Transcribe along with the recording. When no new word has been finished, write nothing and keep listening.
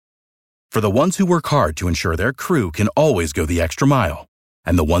For the ones who work hard to ensure their crew can always go the extra mile,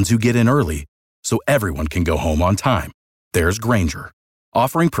 and the ones who get in early so everyone can go home on time, there's Grainger,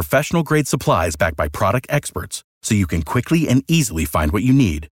 offering professional-grade supplies backed by product experts so you can quickly and easily find what you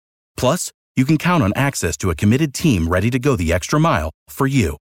need. Plus, you can count on access to a committed team ready to go the extra mile for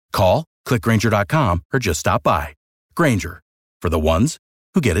you. Call, click Grainger.com, or just stop by. Grainger, for the ones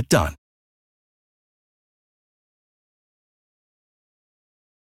who get it done.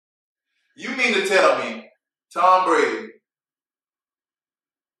 You mean to tell me Tom Brady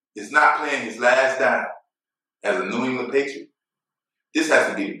is not playing his last dime as a New England Patriot? This has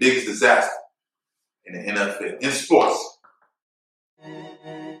to be the biggest disaster in the NFL, in sports.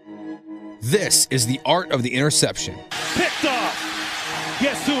 This is the art of the interception. Picked off.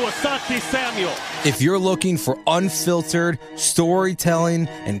 Guess who? Asante Samuel. If you're looking for unfiltered storytelling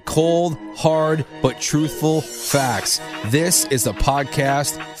and cold, hard, but truthful facts, this is a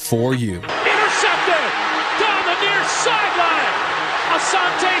podcast for you. Intercepted down the near sideline.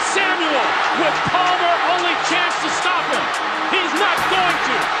 Asante Samuel with Palmer only chance to stop him. He's not going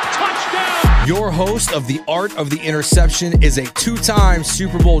to. Touchdown. Your host of the Art of the Interception is a two-time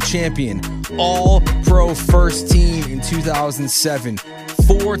Super Bowl champion, All-Pro First Team in 2007,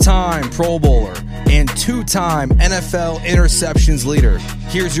 four-time Pro Bowler, and two-time NFL interceptions leader.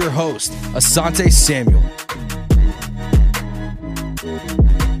 Here's your host, Asante Samuel.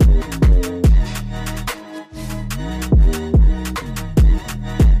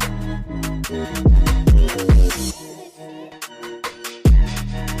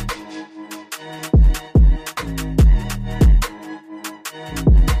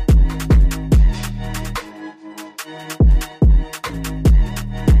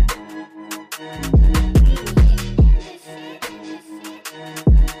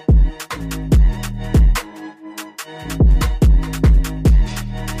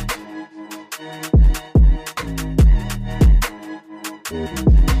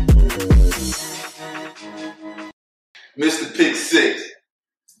 Mr. Pick Six,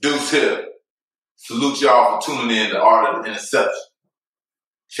 Deuce Hill. Salute y'all for tuning in to Art of the Interception.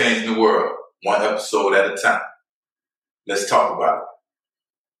 Changing the world, one episode at a time. Let's talk about it.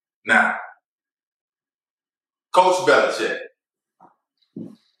 Now, Coach Belichick.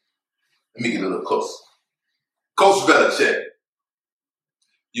 Let me get a little closer. Coach Belichick,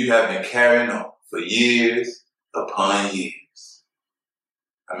 you have been carrying on for years upon years.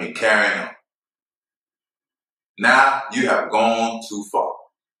 Carrying on. Now you have gone too far.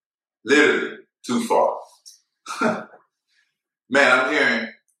 Literally too far. Man, I'm hearing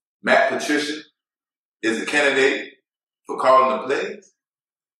Matt Patricia is a candidate for calling the plays.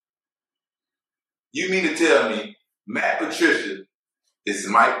 You mean to tell me Matt Patricia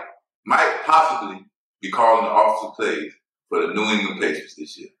might possibly be calling the offensive plays for the New England Patriots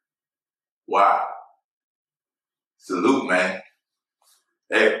this year? Wow. Salute, man.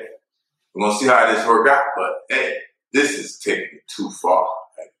 Hey, we're going to see how this works out, but hey, this is taking it too far.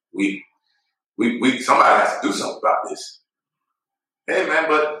 Like, somebody has to do something about this. Hey, man,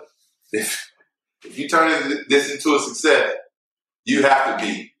 but if you turn this into a success, you have to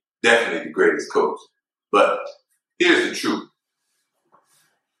be definitely the greatest coach. But here's the truth.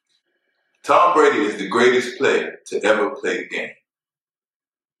 Tom Brady is the greatest player to ever play the game.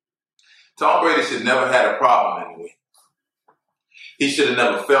 Tom Brady should never had a problem in the win. He should have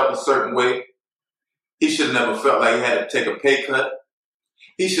never felt a certain way. He should have never felt like he had to take a pay cut.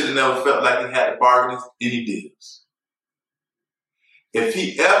 He should have never felt like he had to bargain any deals. If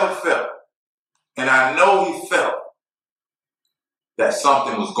he ever felt, and I know he felt, that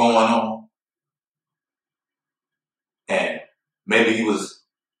something was going on, and maybe he was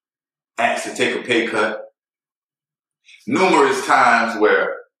asked to take a pay cut, numerous times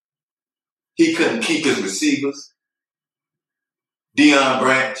where he couldn't keep his receivers, Deion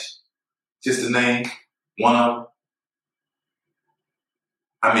Branch, just to name one of them.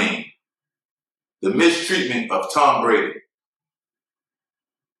 The mistreatment of Tom Brady.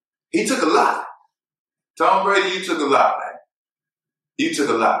 He took a lot. Tom Brady, you took a lot, man. You took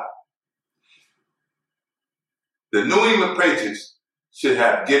a lot. The New England Patriots should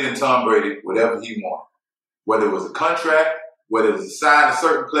have given Tom Brady whatever he wanted. Whether it was a contract, whether it was a sign to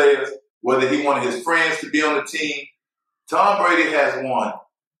certain players, whether he wanted his friends to be on the team. Tom Brady has won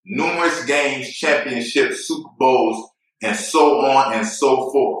numerous games, championships, Super Bowls, and so on and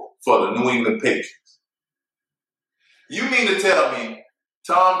so forth for the New England Patriots. You mean to tell me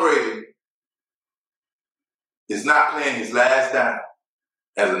Tom Brady is not playing his last dime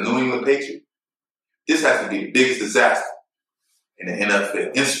as a New England Patriot? This has to be the biggest disaster in the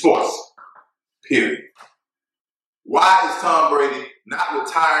NFL, in sports, period. Why is Tom Brady not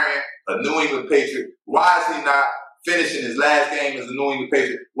retiring a New England Patriot? Why is he not finishing his last game as a New England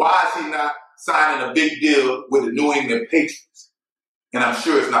Patriot? Why is he not signing a big deal with the New England Patriots? And I'm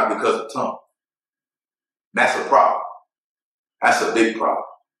sure it's not because of Tom. That's a problem. That's a big problem.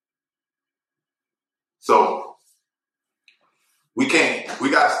 So we got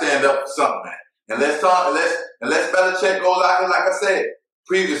to stand up for something, man. Unless Belichick goes out here, like I said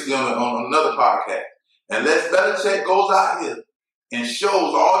previously on another podcast, unless Belichick goes out here and shows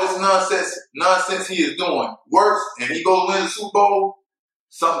all this nonsense he is doing works, and he goes win the Super Bowl,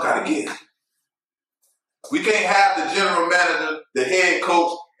 something got to give. We can't have the general manager, the head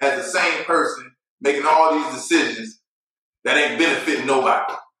coach, as the same person making all these decisions that ain't benefiting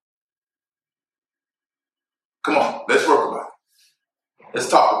nobody. Come on, let's work about it. Let's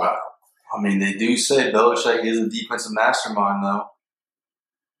talk about it. I mean, they do say Belichick is a defensive mastermind, though.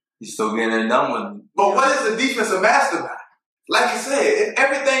 He's still getting it done with him. But what is a defensive mastermind? Like you said,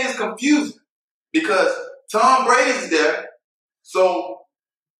 everything is confusing because Tom Brady's there, so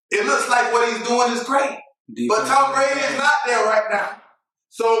it looks like what he's doing is great. But Tom Brady is not there right now.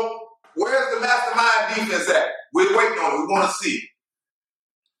 So where's the mastermind defense at? We're waiting on it. We want to see it.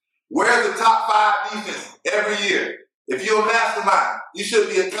 Where's the top 5 defense every year? If you're a mastermind, you should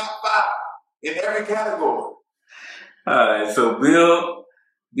be a top 5 in every category. All right, so Bill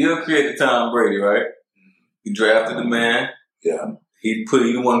created Tom Brady, right? He drafted the man. Yeah. He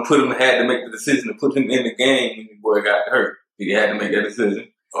didn't want to put him, had to make the decision to put him in the game when the boy got hurt. He had to make that decision.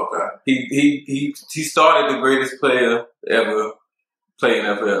 Okay. He started the greatest player ever play in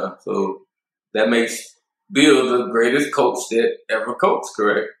NFL. So that makes Bill the greatest coach that ever coached,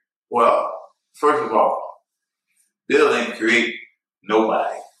 correct? Well, first of all, Bill ain't create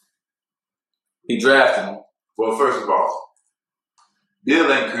nobody. He drafted him. Well, first of all,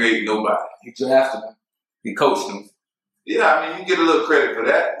 Bill ain't create nobody. He drafted him. He coached him. Yeah, I mean, you get a little credit for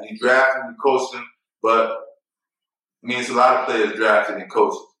that. You draft him, you coach him, but I mean, it's a lot of players drafted and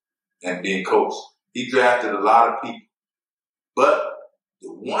coached and being coached. He drafted a lot of people. But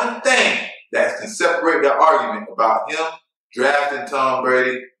the one thing that can separate the argument about him drafting Tom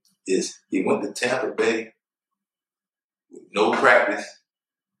Brady is he went to Tampa Bay with no practice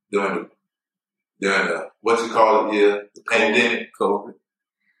during the year, the pandemic, COVID.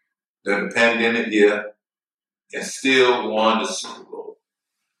 During the pandemic year, and still won the Super Bowl.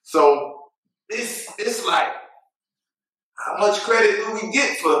 So it's like, how much credit do we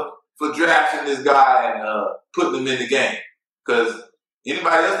get for drafting this guy and putting him in the game? Because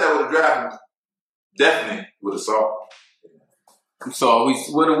anybody else that would have drafted him definitely would have saw him. So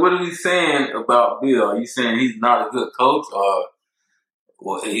what are we saying about Bill? Are you saying he's not a good coach,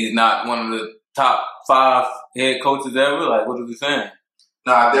 or he's not one of the top 5 head coaches ever? Like, what are we saying?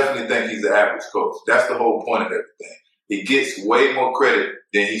 No, I definitely think he's an average coach. That's the whole point of everything. He gets way more credit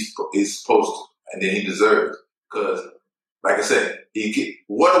than he's supposed to and than he deserves. Because, like I said,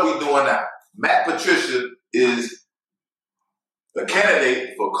 what are we doing now? Matt Patricia is a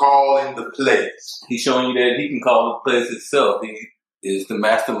candidate for calling the plays. He's showing you that he can call the plays himself. He is the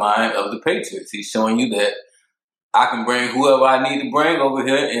mastermind of the Patriots. He's showing you that I can bring whoever I need to bring over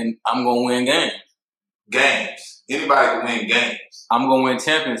here, and I'm going to win games. Games. Anybody can win games. I'm going to win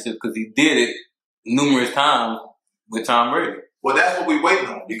championships because he did it numerous times with Tom Brady. Well, that's what we're waiting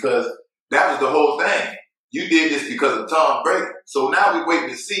on because that was the whole thing. You did this because of Tom Brady. So now we're waiting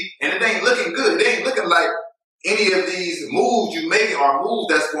to see, and it ain't looking good. It ain't looking like any of these moves you making are moves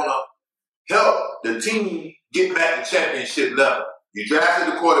that's going to help the team get back to championship level. You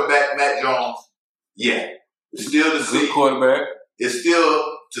drafted the quarterback, Matt Jones. Yeah. It's still to see. Good quarterback. It's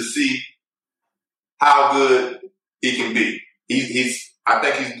still to see how good he can be. I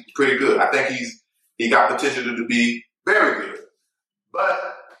think he's pretty good. I think he got potential to be very good.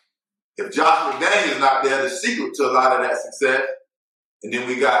 But if Josh McDaniels not there, the secret to a lot of that success, and then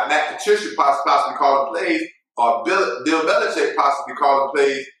we got Matt Patricia possibly calling plays, or Bill Belichick possibly calling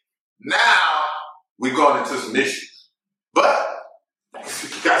plays, now we're going into some issues. But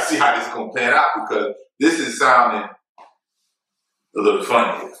you got to see how this is going to pan out because this is sounding a little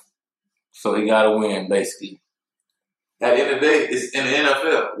funny here. So he got to win, basically. At the end of the day, it's in the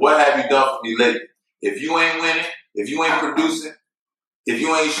NFL. What have you done for me lately? If you ain't winning, if you ain't producing, if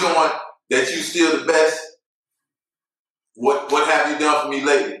you ain't showing that you still the best, what have you done for me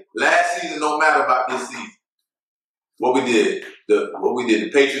lately? Last season, no matter about this season. What we did, the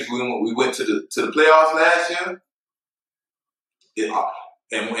Patriots, we went to the playoffs last year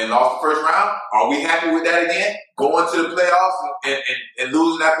and lost the first round. Are we happy with that again? Going to the playoffs and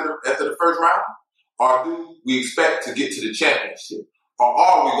losing after the first round? Or do we expect to get to the championship? Or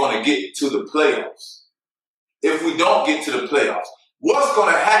are we going to get to the playoffs? if we don't get to the playoffs? What's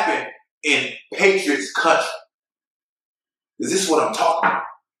going to happen in Patriots country? Is this what I'm talking about?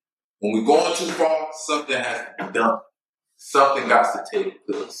 When we're going too far, something has to be done. Something got to take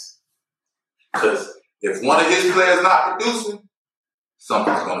place. Because if one of his players not producing,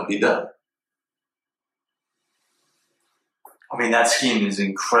 something's going to be done. I mean, that scheme is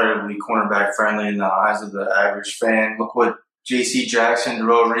incredibly cornerback friendly in the eyes of the average fan. Look what J.C. Jackson,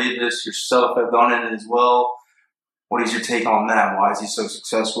 Darrelle Revis, yourself have done in it as well. What is your take on that? Why is he so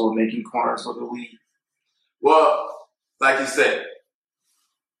successful at making corners look elite? Well, like you said,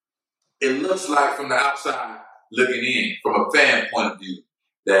 it looks like from the outside looking in, from a fan point of view,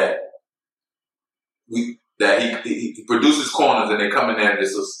 that he produces corners and they come in there and they're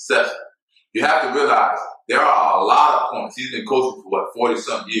so successful. You have to realize there are a lot of corners. He's been coaching for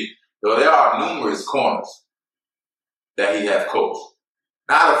 40-something years. So there are numerous corners that he has coached.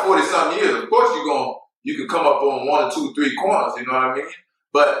 Now, out of 40-something years, of course you can come up on 1 or 2, 3 corners, you know what I mean?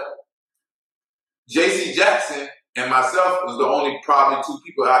 But J.C. Jackson and myself was the only probably 2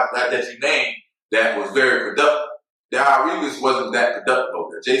 people that you named that was very productive. Darrelle Revis wasn't that productive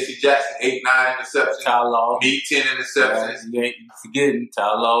over there. J.C. Jackson, 8, 9 interceptions. Ty Law. Me, 10 interceptions. You ain't forgetting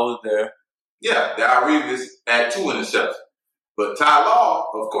Ty Law was there. Yeah, Darrelle Revis had 2 interceptions. But Ty Law,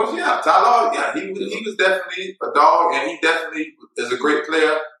 of course, Ty Law, he was definitely a dog, and he definitely is a great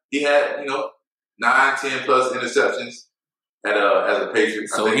player. He had, 9, 10 plus interceptions as a Patriot.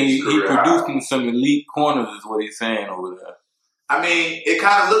 So he producing some elite corners is what he's saying over there. I mean, it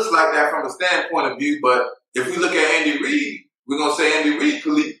kind of looks like that from a standpoint of view, but if we look at Andy Reid, we're going to say Andy Reid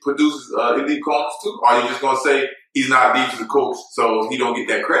produces elite corners too? Or are you just going to say he's not a defensive coach, so he don't get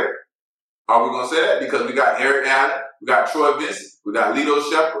that credit? Are we going to say that? Because we got Eric Allen, we got Troy Vincent, we got Lito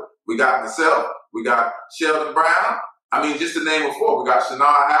Shepherd, we got myself, we got Sheldon Brown. I mean, just to name a 4. We got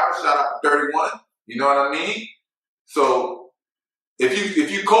Shania Harris, shout out to 31. You know what I mean? So if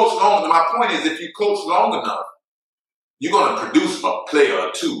you coach long, my point is if you coach long enough, you're going to produce a player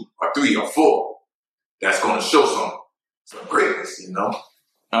or 2 or 3 or 4 that's going to show some greatness, All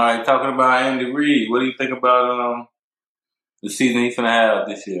right, talking about Andy Reid, what do you think about the season he's going to have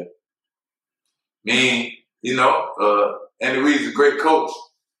this year? Andy Reid's a great coach.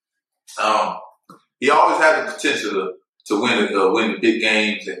 He always had the potential to win the big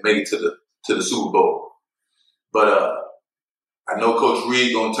games and make it to the Super Bowl. But I know Coach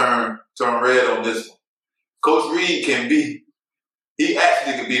Reid gonna turn red on this one. Coach Reid he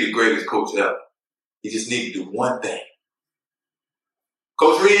actually can be the greatest coach ever. He just need to do one thing.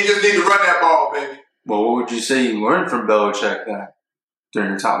 Coach Reid just need to run that ball, baby. Well, what would you say you learned from Belichick then during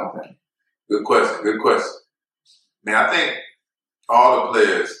your time with him? Good question. Man, I think all the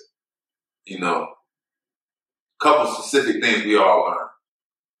players, couple specific things we all learn.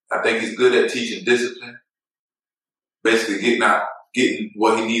 I think he's good at teaching discipline. Basically getting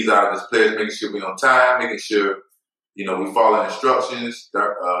what he needs out of his players, making sure we're on time, making sure, we follow instructions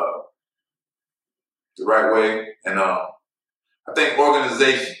the right way. And I think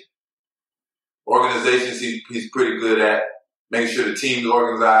organizations he's pretty good at making sure the team's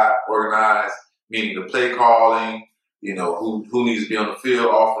organized, meaning the play calling, who needs to be on the field,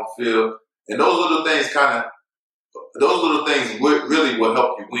 off the field. And those little things really will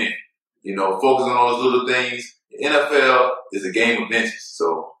help you win. Focusing on those little things. The NFL is a game of inches.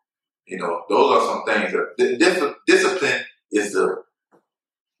 So, those are some things that discipline is the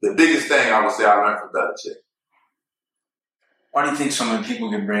biggest thing I would say I learned from Belichick. Why do you think so many people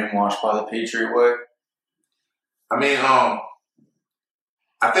get brainwashed by the Patriot way? I mean,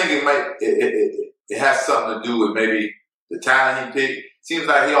 I think it has something to do with maybe the talent he picked. Seems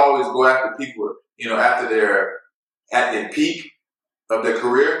like he always go after people, after they're at their peak of their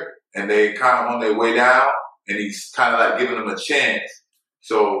career and they kind of on their way down, and he's kind of like giving them a chance.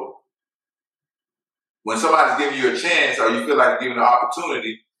 So when somebody's giving you a chance or you feel like you're giving an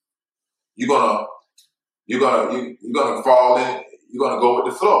opportunity, you're gonna fall in. You're gonna go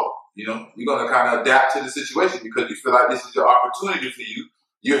with the flow. You're gonna kind of adapt to the situation because you feel like this is your opportunity for you.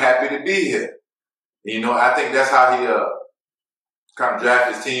 You're happy to be here. I think that's how he kind of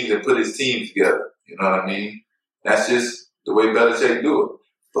draft his teams and put his team together. You know what I mean? That's just the way Belichick do it.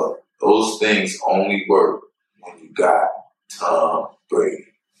 But those things only work when you got Tom Brady.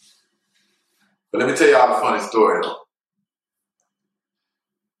 But let me tell y'all a funny story, though.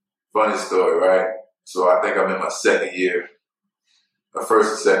 Funny story, right? So I think I'm in my second year, my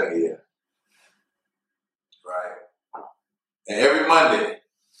first and second year, right? And every Monday,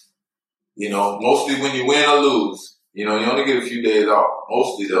 mostly when you win or lose, you only get a few days off.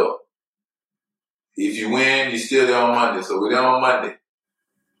 Mostly, though. If you win, you're still there on Monday. So we're there on Monday.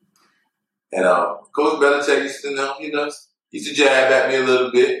 And Coach Belichick used to, used to jab at me a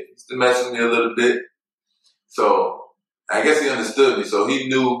little bit, used to mess with me a little bit. So I guess he understood me. So he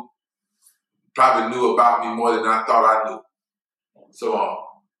probably knew about me more than I thought I knew. So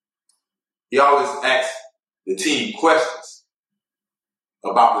he always asked the team questions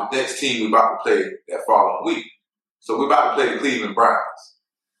about the next team we're about to play that following week. So we're about to play the Cleveland Browns.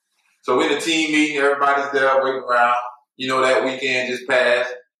 So we're in the team meeting, everybody's there waiting around. That weekend just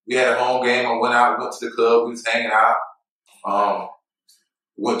passed. We had a home game. I went to the club. We was hanging out.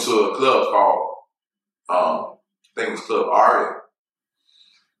 Went to a club called, I think it was Club Aria.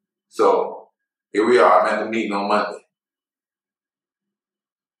 So here we are. I'm at the meeting on Monday.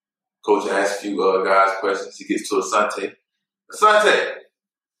 Coach asks a few guys questions. He gets to Asante. Asante,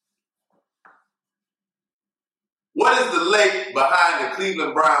 what is the lake behind the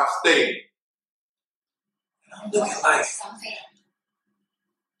Cleveland Browns stadium? And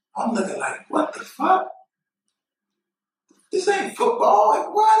I'm looking like, what the fuck? This ain't football. Like,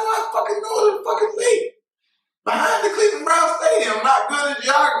 why do I fucking know the fucking lake behind the Cleveland Browns stadium? I'm not good at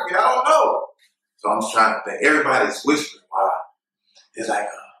geography. I don't know. So I'm just trying to think. Everybody's whispering. Wow. It's like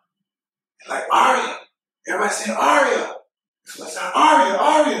Aria. Everybody's saying Aria. It's like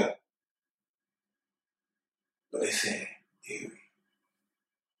Aria. But they saying Erie.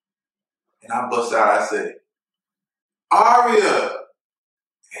 And I bust out, I said, Aria.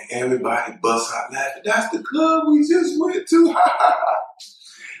 And everybody busts out laughing. That's the club we just went to.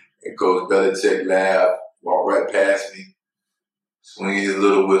 And Coach Belichick laughed, walked right past me, swinging his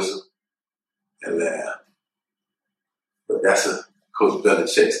little whistle, and laughed. But that's a Coach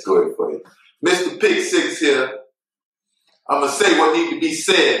Belichick story for you. Mr. Pick Six here. I'm going to say what needs to be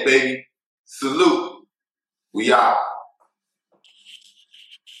said, baby. Salute. We out.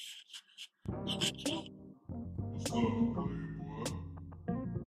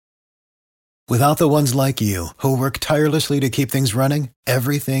 Without the ones like you, who work tirelessly to keep things running,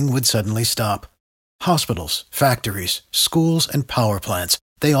 everything would suddenly stop. Hospitals, factories, schools, and power plants,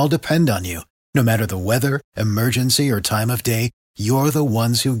 they all depend on you. No matter the weather, emergency, or time of day, you're the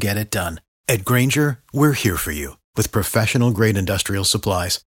ones who get it done. At Grainger, we're here for you with professional-grade industrial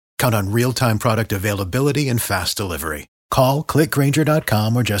supplies. Count on real-time product availability and fast delivery. Call, click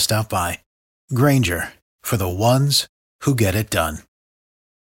Grainger.com, or just stop by. Grainger, for the ones who get it done.